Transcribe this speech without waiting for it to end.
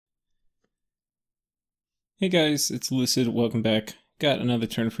Hey guys, it's Lucid. Welcome back. Got another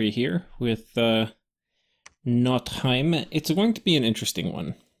turn for you here with Nottheim. It's going to be an interesting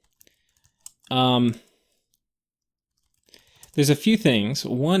one. There's a few things.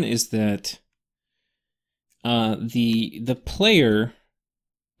 One is that the player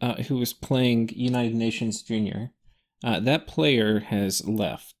who was playing United Nations Junior, that player has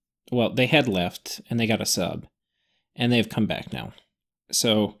left. Well, they had left and they got a sub, and they have come back now.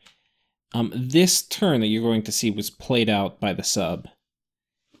 So this turn that you're going to see was played out by the sub,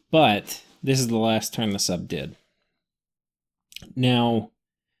 but this is the last turn the sub did. Now,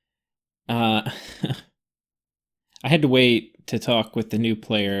 I had to wait to talk with the new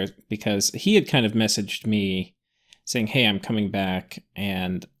player because he had kind of messaged me saying, hey, I'm coming back,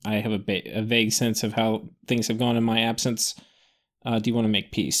 and I have a vague sense of how things have gone in my absence. Do you want to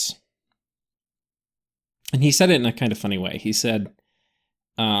make peace? And he said it in a kind of funny way. He said,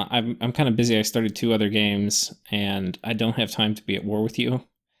 I'm kind of busy. I started 2 other games, and I don't have time to be at war with you.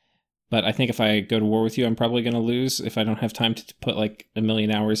 But I think if I go to war with you, I'm probably going to lose if I don't have time to put like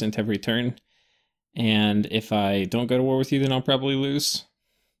 1,000,000 hours into every turn. And if I don't go to war with you, then I'll probably lose.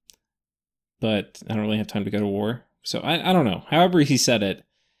 But I don't really have time to go to war. So I don't know. However he said it,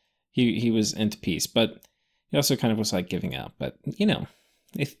 he was into peace. But he also kind of was like giving up. But, you know,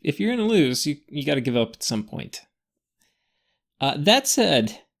 if you're going to lose, you got to give up at some point. That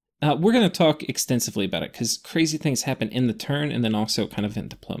said, we're going to talk extensively about it because crazy things happen in the turn and then also kind of in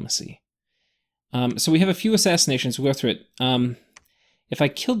diplomacy. So we have a few assassinations. We'll go through it. If I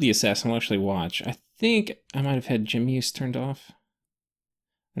killed the assassin, I'll actually watch. I think I might have had gem use turned off.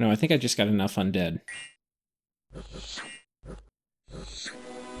 No, I think I just got enough undead.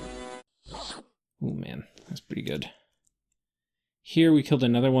 Oh man, that's pretty good. Here we killed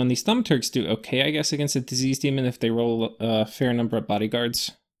another one. These thaumaturgs do okay, I guess, against a disease demon if they roll a fair number of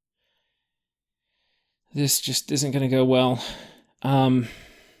bodyguards. This just isn't going to go well.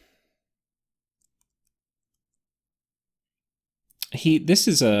 This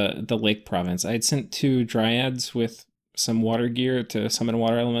is the Lake Province. I had sent 2 dryads with some water gear to summon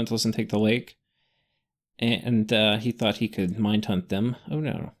water elementals and take the lake. And he thought he could mind hunt them. Oh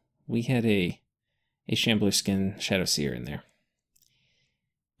no, we had a Shambler Skin Shadow Seer in there.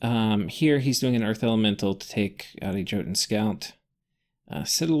 Here he's doing an Earth Elemental to take out a Jotun Scout.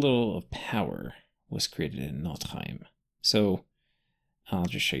 Citadel of Power was created in Nottheim. So I'll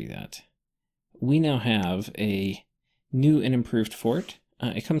just show you that. We now have a new and improved fort.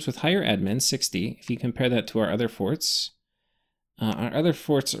 It comes with higher admin, 60. If you compare that to our other forts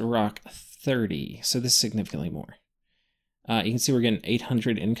rock 30, so this is significantly more. You can see we're getting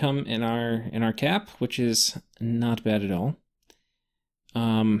 800 income in our cap, which is not bad at all.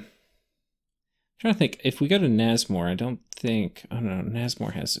 I'm trying to think, if we go to Nasmore, I don't think, oh no,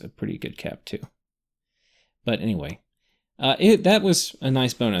 Nasmore has a pretty good cap too. But anyway, that was a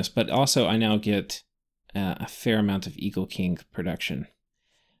nice bonus, but also I now get a fair amount of Eagle King production.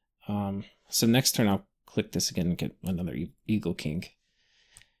 So next turn I'll click this again and get another Eagle King.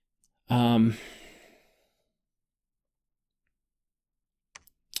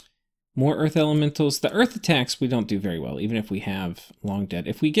 More Earth Elementals. The Earth attacks we don't do very well, even if we have Long Dead.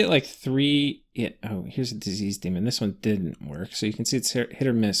 If we get like 3... oh, here's a Disease Demon. This one didn't work. So you can see it's hit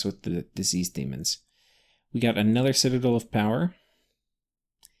or miss with the Disease Demons. We got another Citadel of Power.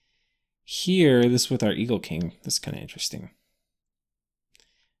 Here, this with our Eagle King. This is kind of interesting.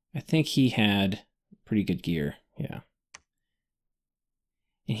 I think he had pretty good gear. Yeah.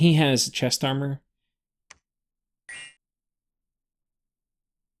 And he has chest armor.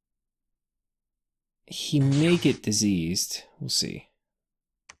 He may get diseased. We'll see.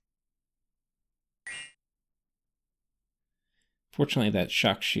 Fortunately, that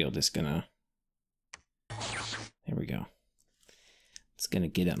shock shield is gonna... There we go. It's gonna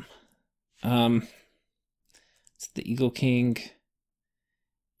get him. It's the Eagle King.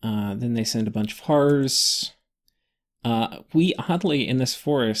 Then they send a bunch of Hars. We, oddly, in this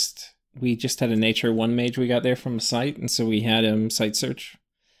forest, we just had a Nature 1 mage we got there from a site, and so we had him site search.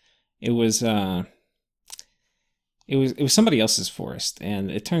 It was somebody else's forest, and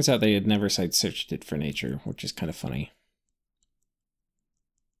it turns out they had never site searched it for nature, which is kind of funny.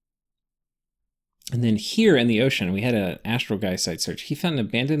 And then here in the ocean, we had an astral guy site search. He found an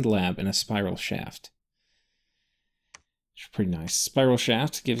abandoned lab and a spiral shaft. Which is pretty nice. Spiral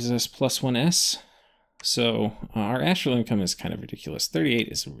shaft gives us +1S. So our astral income is kind of ridiculous. 38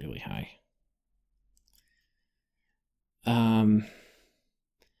 is really high.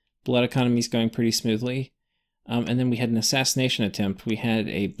 Blood economy is going pretty smoothly. And then we had an assassination attempt. We had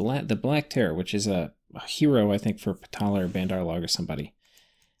the Black Terror, which is a hero, I think, for Patala or Bandarlog or somebody.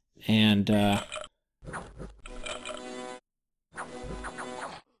 And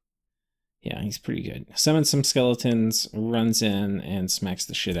Yeah, he's pretty good. Summons some skeletons, runs in, and smacks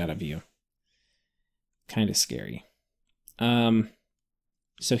the shit out of you. Kind of scary.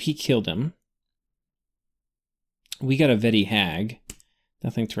 So he killed him. We got a Veti Hag.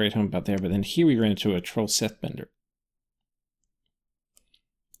 Nothing to write home about there, but then here we ran into a Troll Sethbender.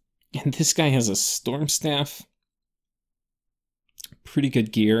 And this guy has a Storm Staff. Pretty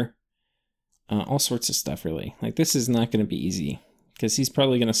good gear. All sorts of stuff, really. Like, this is not going to be easy, because he's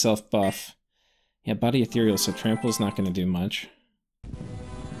probably going to self-buff. Yeah, Body Ethereal, so Trample's not going to do much.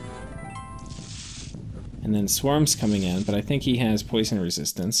 And then Swarm's coming in, but I think he has poison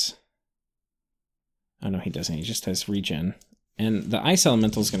resistance. Oh, no, he doesn't. He just has regen. And the Ice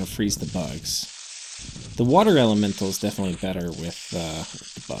Elemental is going to freeze the bugs. The Water Elemental is definitely better with the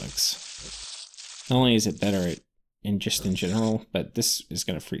bugs. Not only is it better in general, but this is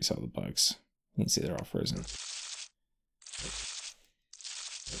going to freeze all the bugs. You can see they're all frozen.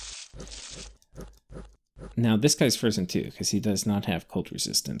 Now, this guy's frozen too, because he does not have cold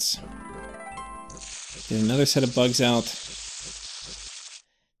resistance. Get another set of bugs out.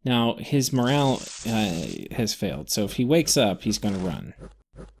 Now, his morale has failed, so if he wakes up, he's going to run.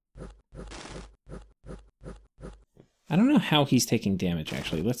 I don't know how he's taking damage,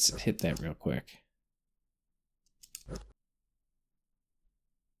 actually. Let's hit that real quick.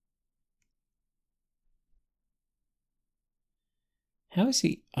 How is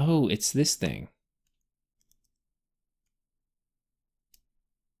he? Oh, it's this thing.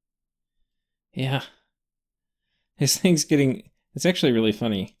 Yeah. His thing's getting... It's actually really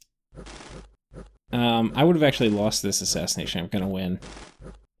funny. I would have actually lost this assassination. I'm going to win.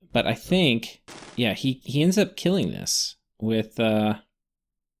 But I think... Yeah, he ends up killing this with... Like,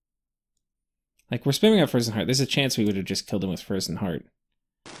 we're spamming out Frozen Heart. There's a chance we would have just killed him with Frozen Heart.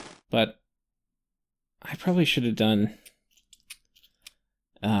 But... I probably should have done...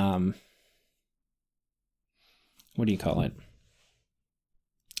 what do you call it?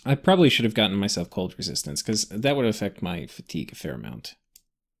 I probably should have gotten myself cold resistance, because that would affect my fatigue a fair amount.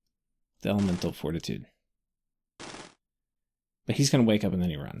 The elemental fortitude. But he's going to wake up and then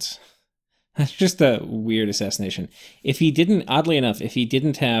he runs. That's just a weird assassination. If he didn't, oddly enough, if he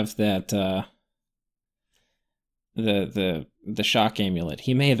didn't have that, the shock amulet,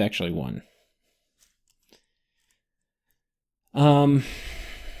 he may have actually won.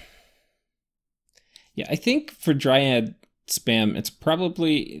 Yeah, I think for Dryad spam, it's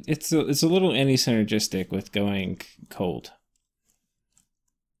probably it's a little anti-synergistic with going cold.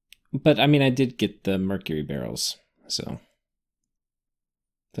 But I mean, I did get the mercury barrels, so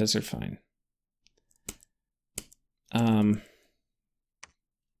those are fine.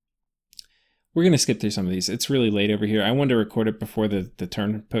 We're gonna skip through some of these. It's really late over here. I wanted to record it before the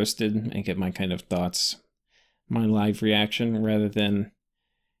turn posted and get my kind of thoughts, my live reaction, rather than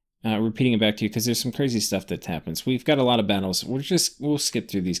repeating it back to you, because there's some crazy stuff that happens. We've got a lot of battles. We'll skip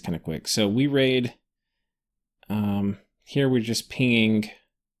through these kind of quick. So we raid. Here we're just pinging.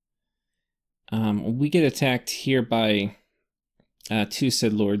 We get attacked here by 2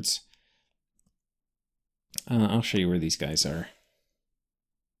 Sid Lords. I'll show you where these guys are.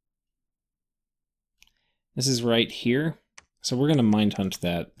 This is right here. So we're going to mind hunt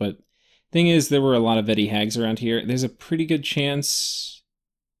that. But thing is, there were a lot of Veti Hags around here. There's a pretty good chance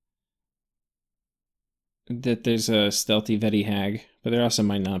that there's a stealthy Veti Hag, but there also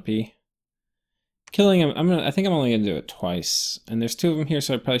might not be. Killing him, I think I'm only gonna do it twice, and there's 2 of them here,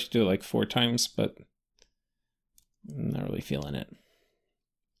 so I probably should do it like 4 times, but I'm not really feeling it.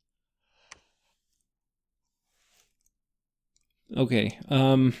 Okay,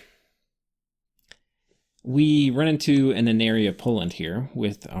 we run into an area Poland here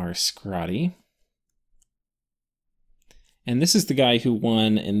with our Scrotty. And this is the guy who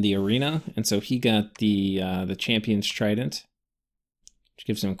won in the arena, and so he got the Champion's Trident, which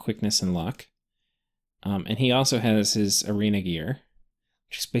gives him quickness and luck. And he also has his arena gear,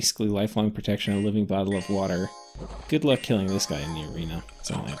 which is basically lifelong protection, a living bottle of water. Good luck killing this guy in the arena,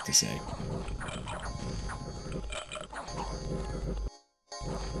 that's all I have to say.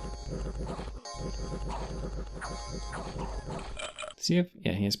 Does he have?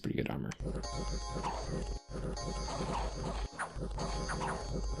 Yeah, he has pretty good armor.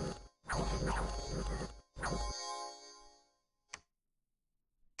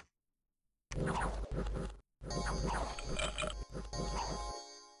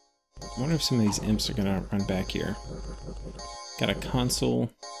 I wonder if some of these imps are gonna run back here. Got a console.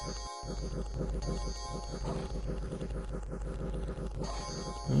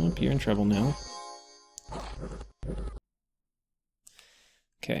 Oh, you're in trouble now.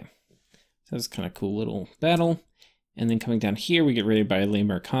 Okay. That was kind of cool little battle. And then coming down here, we get raided by a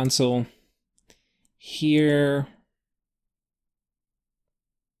Lemur consul. Here,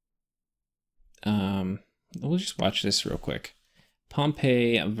 we'll just watch this real quick.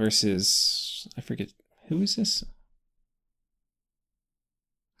 Pompey versus, I forget, who is this?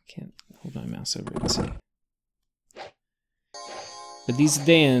 I can't hold my mouse over it and see. But these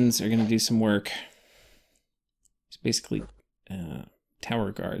Danes are going to do some work. It's basically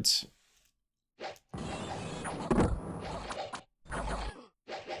tower guards.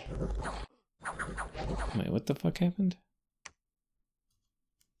 Wait, what the fuck happened?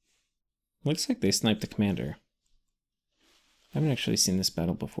 Looks like they sniped the commander. I haven't actually seen this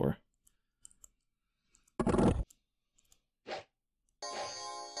battle before.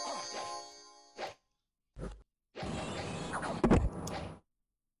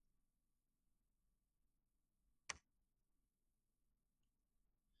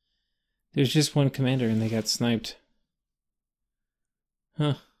 There's just one commander and they got sniped.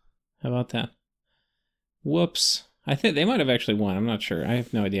 Huh. How about that? Whoops. I think they might have actually won. I'm not sure. I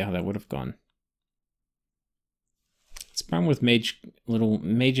have no idea how that would have gone. It's a problem with little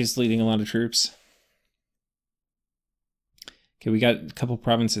mages leading a lot of troops. Okay, we got a couple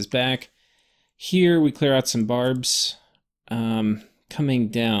provinces back. Here we clear out some barbs. Coming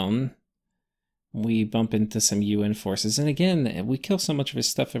down, we bump into some UN forces. And again, we kill so much of his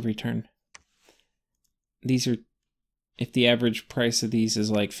stuff every turn. These are, if the average price of these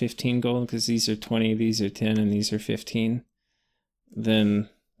is like 15 gold, because these are 20, these are 10, and these are 15, then,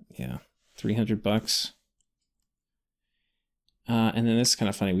 yeah, 300 bucks. And then this is kind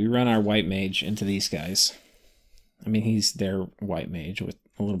of funny. We run our white mage into these guys. I mean, he's their white mage with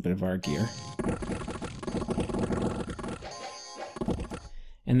a little bit of our gear.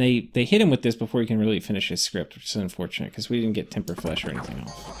 And they hit him with this before he can really finish his script, which is unfortunate, because we didn't get Temper Flesh or anything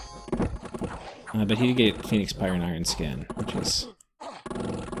off. But he did get Phoenix Pyre and Iron Skin, which is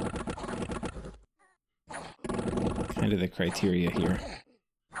kind of the criteria here.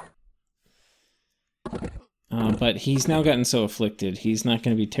 But he's now gotten so afflicted, he's not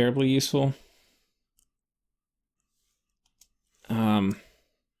going to be terribly useful.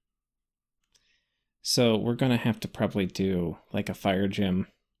 So we're going to have to probably do like a fire gem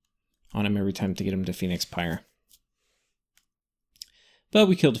on him every time to get him to Phoenix Pyre. But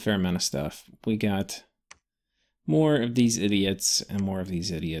we killed a fair amount of stuff. We got more of these idiots and more of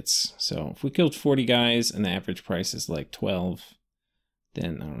these idiots. So if we killed 40 guys and the average price is like 12,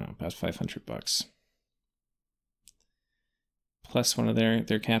 then I don't know, about 500 bucks. Plus one of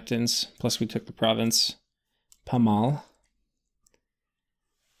their captains. Plus we took the province. Pamal.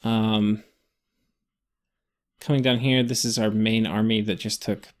 Coming down here, this is our main army that just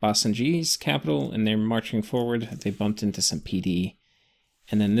took Basenji's capital, and they're marching forward. They bumped into some PD.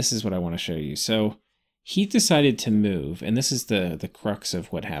 And then this is what I want to show you. So he decided to move, and this is the crux of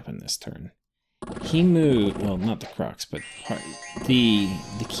what happened this turn. He moved, well, not the crux, but the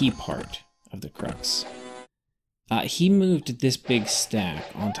key part of the crux. He moved this big stack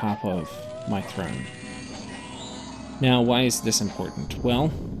on top of my throne. Now, why is this important?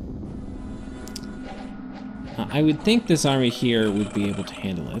 Well, I would think this army here would be able to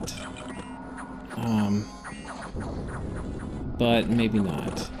handle it. But maybe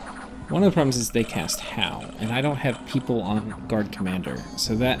not. One of the problems is they cast Howl, and I don't have people on Guard Commander,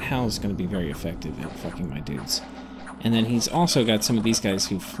 so that Howl is going to be very effective at fucking my dudes. And then he's also got some of these guys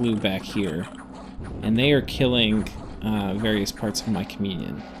who flew back here, and they are killing various parts of my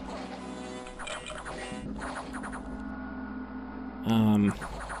communion.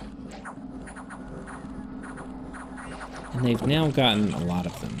 And they've now gotten a lot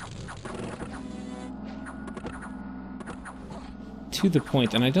of them. To the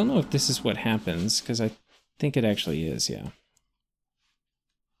point, and I don't know if this is what happens, because I think it actually is, yeah.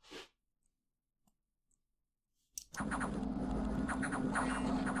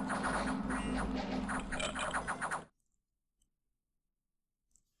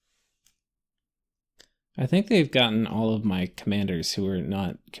 I think they've gotten all of my commanders who are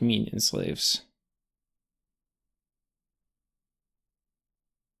not communion slaves.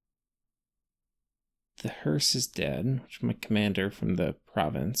 The hearse is dead, which is my commander from the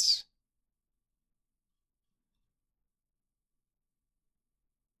province.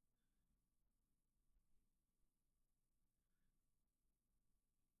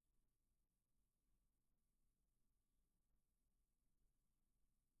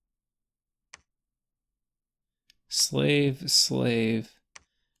 Slave, slave,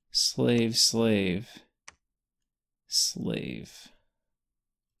 slave, slave, slave.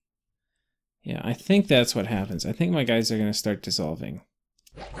 Yeah, I think that's what happens. I think my guys are going to start dissolving.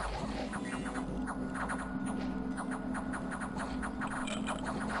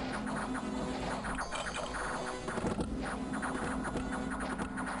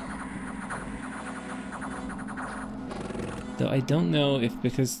 Though I don't know if,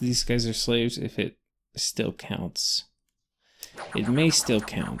 because these guys are slaves, if it still counts. It may still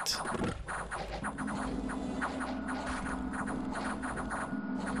count.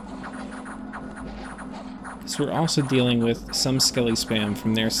 So we're also dealing with some skelly spam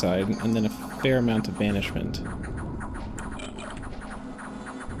from their side, and then a fair amount of banishment.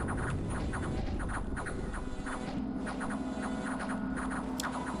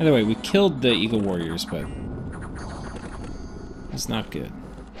 By the way, we killed the Eagle Warriors, but it's not good.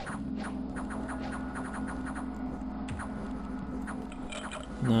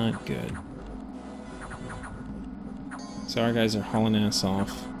 Not good. So our guys are hauling ass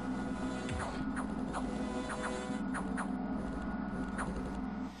off.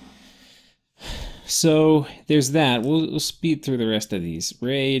 So there's that. We'll speed through the rest of these.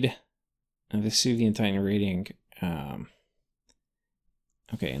 Raid, Vesuvian Titan raiding.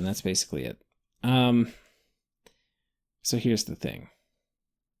 Okay, and that's basically it. So here's the thing.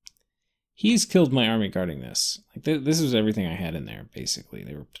 He's killed my army guarding this. Like this was everything I had in there, basically.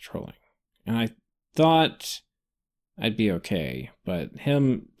 They were patrolling. And I thought I'd be okay, but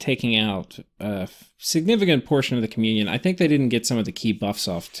him taking out a significant portion of the communion, I think they didn't get some of the key buffs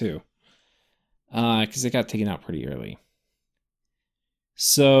off too. Because it got taken out pretty early.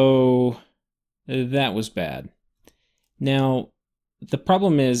 So that was bad. Now, the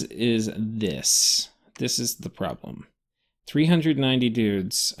problem is this. This is the problem. 390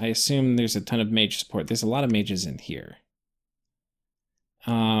 dudes. I assume there's a ton of mage support. There's a lot of mages in here.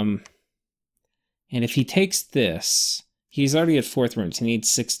 And if he takes this, he's already at 4th runes. He needs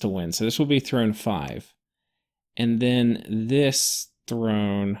 6 to win. So this will be throne 5. And then this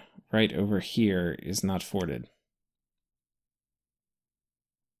throne right over here is not forted.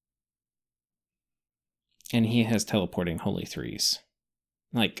 And he has teleporting holy threes.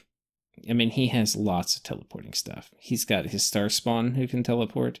 Like, I mean, he has lots of teleporting stuff. He's got his star spawn who can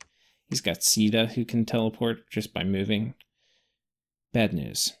teleport. He's got Sita who can teleport just by moving. Bad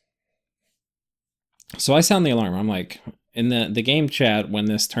news. So I sound the alarm. I'm like, in the game chat when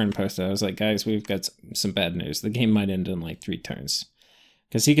this turn posted, I was like, guys, we've got some bad news. The game might end in like 3 turns.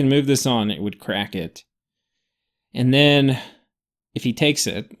 Because he can move this on, it would crack it. And then, if he takes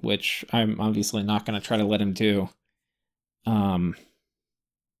it, which I'm obviously not going to try to let him do,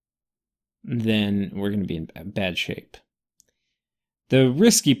 then we're going to be in bad shape. The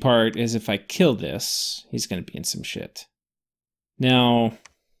risky part is if I kill this, he's going to be in some shit. Now,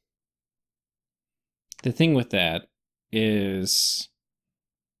 the thing with that is,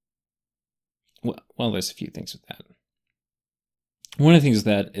 well, there's a few things with that. One of the things with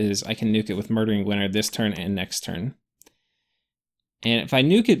that is I can nuke it with Murdering Winter this turn and next turn. And if I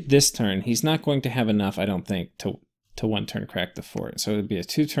nuke it this turn, he's not going to have enough, I don't think, to 1-turn crack the fort. So it would be a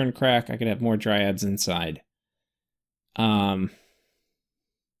 2-turn crack. I could have more Dryads inside.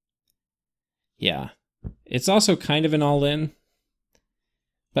 Yeah. It's also kind of an all-in.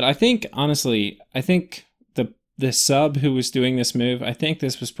 But I think, honestly, I think the sub who was doing this move, I think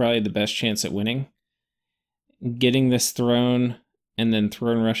this was probably the best chance at winning. Getting this throne and then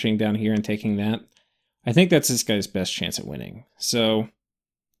throne rushing down here and taking that. I think that's this guy's best chance at winning. So,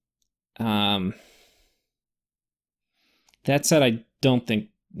 that said, I don't think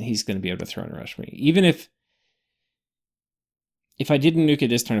he's going to be able to throne rush me. Even if I didn't nuke it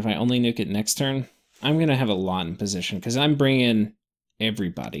this turn, if I only nuke it next turn, I'm going to have a lot in position because I'm bringing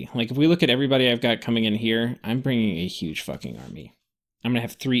everybody. Like, if we look at everybody I've got coming in here, I'm bringing a huge fucking army. I'm going to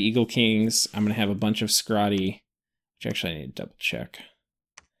have 3 Eagle Kings. I'm going to have a bunch of Scrotty, which actually I need to double check.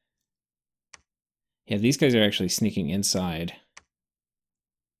 Yeah, these guys are actually sneaking inside.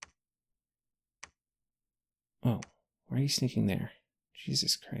 Oh, why are you sneaking there?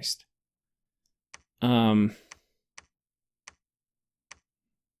 Jesus Christ. I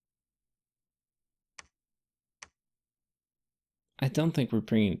don't think we're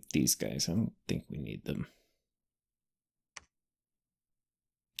bringing these guys. I don't think we need them.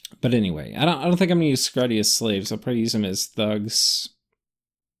 But anyway, I don't think I'm gonna use Scrutty as slaves. I'll probably use them as thugs,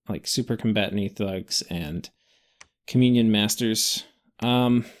 like super combatant thugs and communion masters.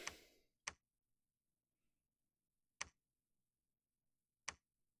 I'll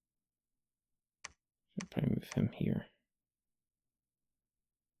probably move him here.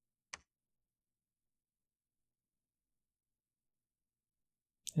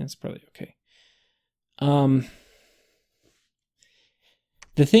 That's probably okay.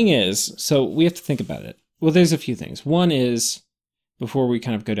 The thing is, so we have to think about it. Well, there's a few things. One is, before we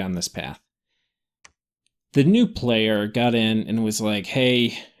kind of go down this path, the new player got in and was like,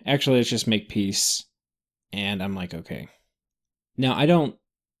 hey, actually, let's just make peace. And I'm like, okay. Now, I don't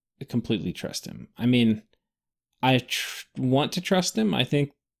completely trust him. I mean, I want to trust him. I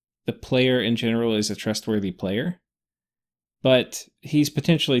think the player in general is a trustworthy player, but he's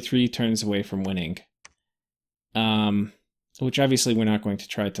potentially 3 turns away from winning. Which obviously we're not going to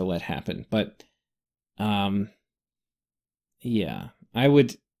try to let happen, but yeah, I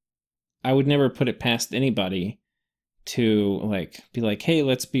would never put it past anybody to like be like, hey,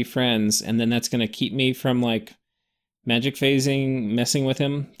 let's be friends, and then that's gonna keep me from like magic phasing, messing with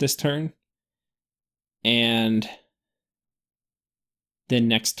him this turn. And then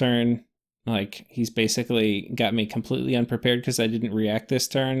next turn, like, he's basically got me completely unprepared because I didn't react this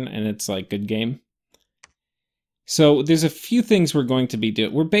turn, and it's like, good game. So there's a few things we're going to be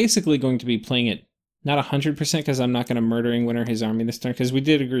doing. We're basically going to be playing it not 100% because I'm not going to murdering winter his army this turn, because we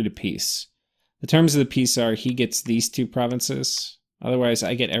did agree to peace. The terms of the peace are he gets these 2 provinces. Otherwise,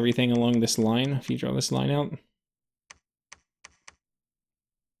 I get everything along this line, if you draw this line out.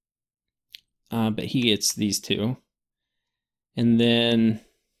 But he gets these 2. And then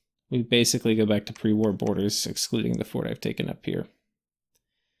we basically go back to pre-war borders, excluding the fort I've taken up here.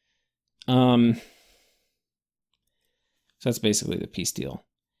 So that's basically the peace deal.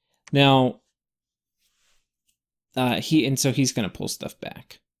 Now, so he's going to pull stuff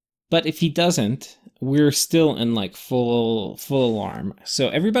back. But if he doesn't, we're still in like full alarm. So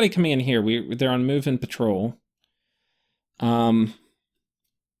everybody coming in here, they're on move and patrol.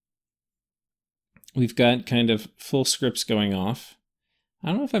 We've got kind of full scripts going off. I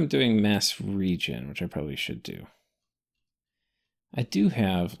don't know if I'm doing mass regen, which I probably should do. I do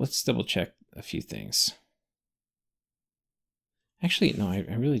have, let's double check a few things. Actually, no, I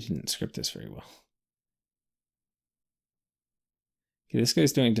really didn't script this very well. Okay, this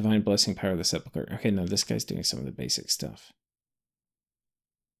guy's doing Divine Blessing, Power of the Sepulchre. Okay, no, this guy's doing some of the basic stuff.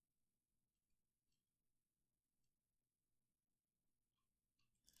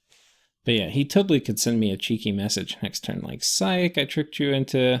 But yeah, he totally could send me a cheeky message next turn, like, psych, I tricked you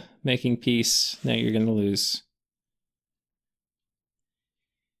into making peace, now you're gonna lose.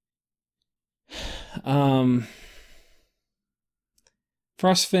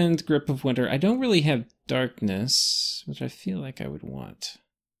 Frostfiend, Grip of Winter. I don't really have Darkness, which I feel like I would want.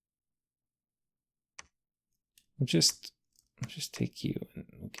 I'll just take you and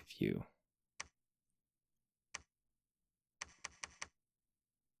we'll give you.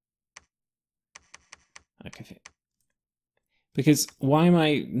 Okay. Because why am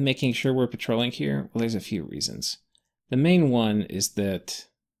I making sure we're patrolling here? Well, there's a few reasons. The main one is that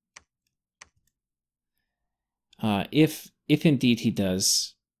if indeed he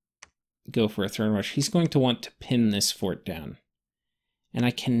does go for a throne rush, he's going to want to pin this fort down. And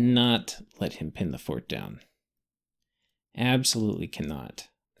I cannot let him pin the fort down. Absolutely cannot.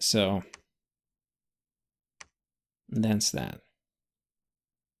 So that's that.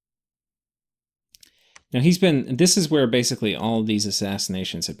 Now this is where basically all of these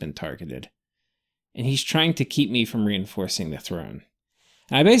assassinations have been targeted. And he's trying to keep me from reinforcing the throne.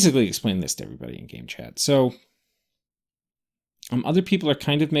 And I basically explained this to everybody in game chat. So other people are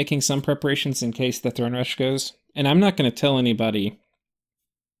kind of making some preparations in case the throne rush goes. And I'm not going to tell anybody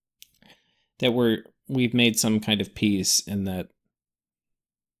that we've made some kind of peace and that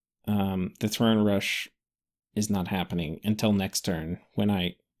the throne rush is not happening until next turn when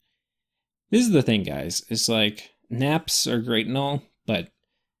This is the thing, guys. It's like, naps are great and all, but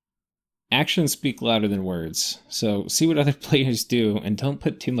actions speak louder than words. So see what other players do and don't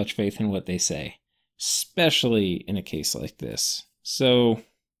put too much faith in what they say, especially in a case like this. So,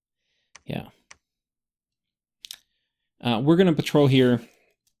 yeah. We're going to patrol here.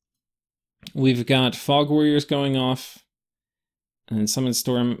 We've got Fog Warriors going off, and then Summon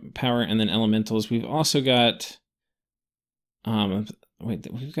Storm Power, and then Elementals. We've also got... Wait,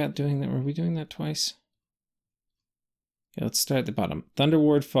 we've got doing that. Were we doing that twice? Okay, let's start at the bottom. Thunder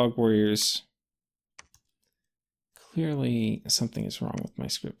Ward, Fog Warriors. Clearly, something is wrong with my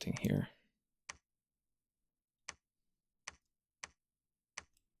scripting here.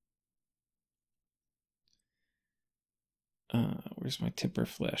 Where's my Tipper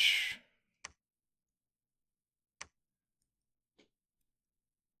Flesh?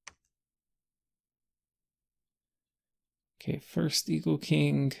 Okay, first Eagle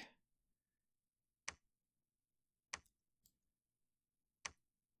King.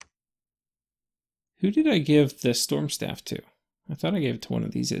 Who did I give the Storm Staff to? I thought I gave it to one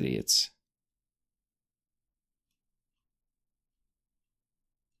of these idiots.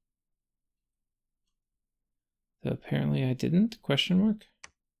 So apparently I didn't? Question mark?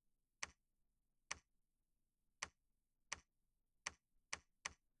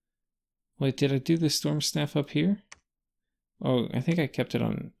 Wait, did I do the Storm Staff up here? Oh, I think I kept it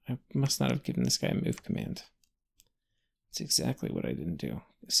on. I must not have given this guy a move command. It's exactly what I didn't do.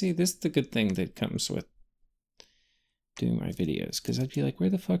 See, this is the good thing that comes with doing my videos, because I'd be like, where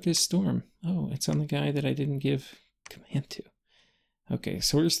the fuck is Storm? Oh, it's on the guy that I didn't give command to. Okay,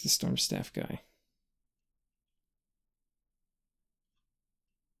 so where's the Storm staff guy?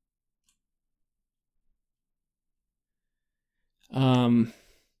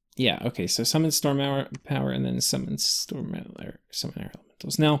 Yeah, okay, so summon Storm Power and then summon summon Air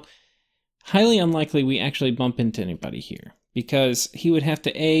Elementals. Now, highly unlikely we actually bump into anybody here, because he would have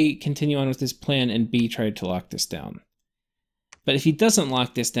to A, continue on with his plan, and B, try to lock this down. But if he doesn't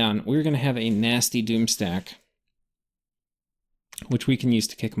lock this down, we're going to have a nasty Doom stack, which we can use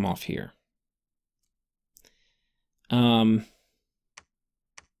to kick him off here. So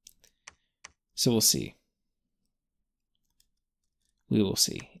we'll see. We will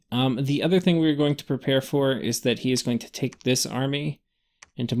see. The other thing we're going to prepare for is that he is going to take this army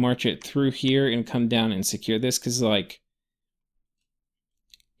and to march it through here and come down and secure this, because, like,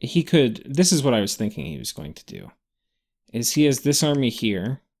 he could... This is what I was thinking he was going to do. Is he has this army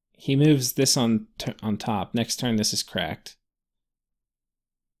here. He moves this on top. Next turn, this is cracked.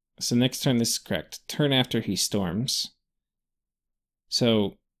 So next turn, this is cracked. Turn after, he storms.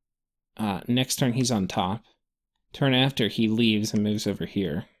 So next turn, he's on top. Turn after, he leaves and moves over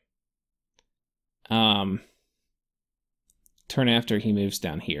here. Turn after, he moves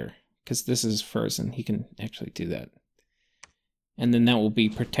down here. Because this is frozen, he can actually do that. And then that will be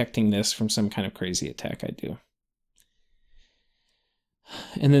protecting this from some kind of crazy attack I do.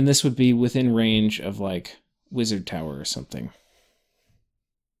 And then this would be within range of, like, Wizard Tower or something.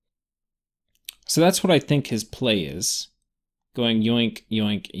 So that's what I think his play is. Going yoink,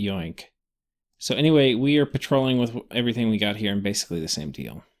 yoink, yoink. So anyway, we are patrolling with everything we got here and basically the same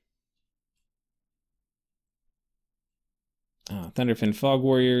deal. Thunderfin Fog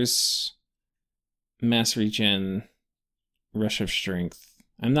Warriors, Mass Regen, Rush of Strength.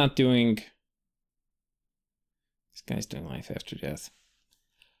 I'm not doing... This guy's doing Life After Death.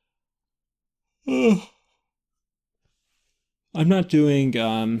 I'm not doing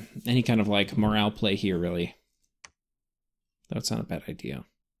any kind of, like, morale play here, really. That's not a bad idea.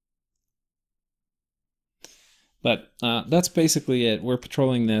 But that's basically it. We're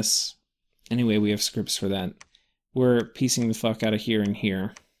patrolling this. Anyway, we have scripts for that. We're piecing the fuck out of here and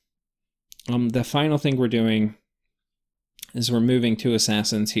here. The final thing we're doing is we're moving 2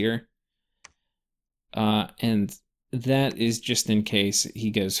 assassins here. And that is just in case he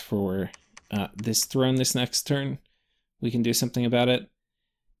goes for this throne this next turn. We can do something about it.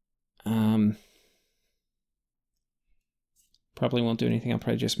 Probably won't do anything. I'll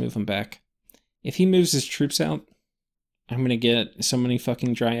probably just move him back. If he moves his troops out, I'm going to get so many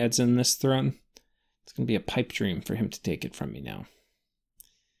fucking dryads in this throne. It's going to be a pipe dream for him to take it from me now.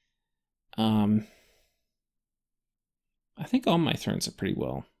 I think all my thrones are pretty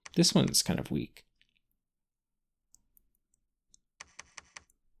well. This one's kind of weak.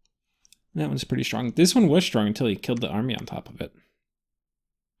 That one's pretty strong. This one was strong until he killed the army on top of it.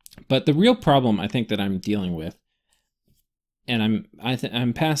 But the real problem I think that I'm dealing with, and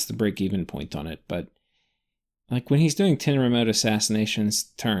I'm past the break-even point on it, but like when he's doing 10 remote assassinations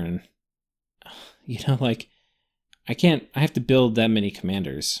turn, you know, like I have to build that many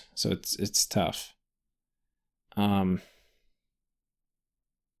commanders, so it's tough.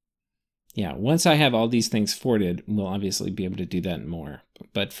 Yeah, once I have all these things forted, we'll obviously be able to do that and more.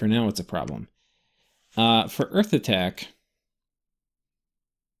 But for now, it's a problem. For Earth Attack,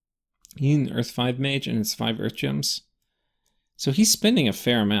 you need an Earth 5 Mage and it's 5 Earth Gems. So he's spending a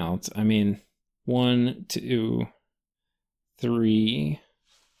fair amount. I mean, 1, 2, 3...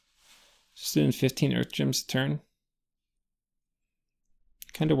 Just doing 15 Earth Gems a turn.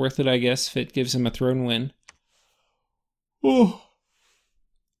 Kind of worth it, I guess, if it gives him a throne win. Oh.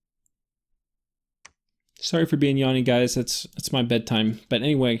 Sorry for being yawny, guys. It's my bedtime. But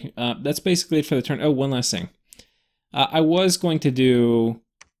anyway, that's basically it for the turn. Oh, one last thing. I was going to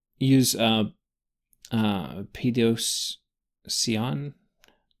use Pedosian.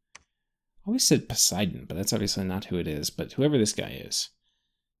 I always said Poseidon, but that's obviously not who it is. But whoever this guy is.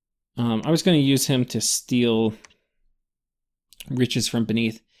 I was going to use him to steal riches from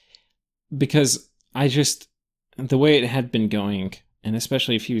beneath. Because the way it had been going, and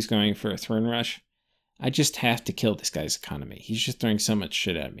especially if he was going for a throne rush, I just have to kill this guy's economy. He's just throwing so much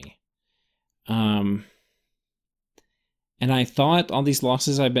shit at me. And I thought all these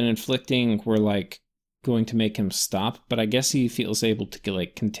losses I've been inflicting were like going to make him stop, but I guess he feels able to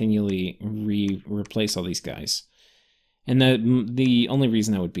like continually replace all these guys. And the only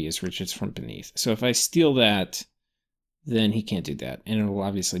reason that would be is riches from beneath. So if I steal that, then he can't do that, and it will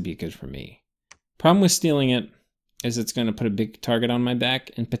obviously be good for me. Problem with stealing it as it's going to put a big target on my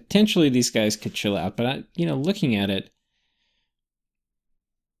back, and potentially these guys could chill out. But I, you know, looking at it,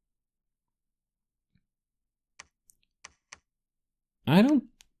 I don't.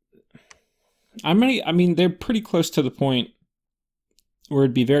 I mean, they're pretty close to the point where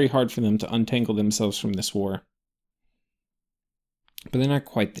it'd be very hard for them to untangle themselves from this war, but they're not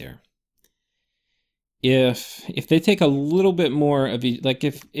quite there. If they take a little bit more of, like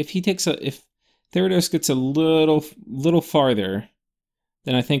if Theranos gets a little farther,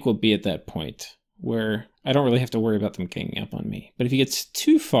 then I think we'll be at that point where I don't really have to worry about them ganging up on me. But if he gets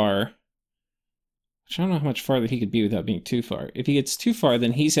too far, which I don't know how much farther he could be without being too far. If he gets too far,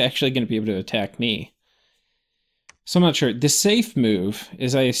 then he's actually going to be able to attack me. So I'm not sure. The safe move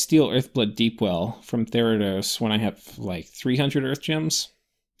is I steal Earthblood Deepwell from Theranos when I have like 300 Earth Gems.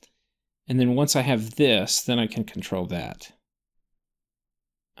 And then once I have this, then I can control that.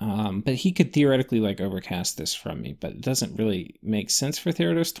 But he could theoretically like overcast this from me, but it doesn't really make sense for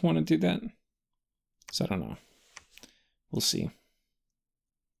Theranos to want to do that. So I don't know. We'll see.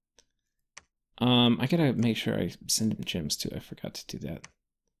 I gotta make sure I send him gems too. I forgot to do that.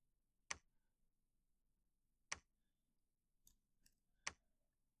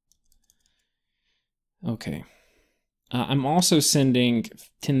 Okay. I'm also sending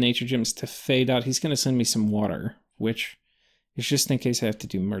 10 nature gems to Fade Out. He's gonna send me some water, which is just in case I have to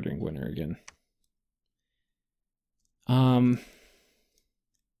do Murdering Winter again. But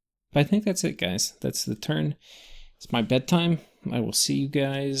I think that's it, guys. That's the turn. It's my bedtime. I will see you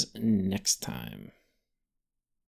guys next time.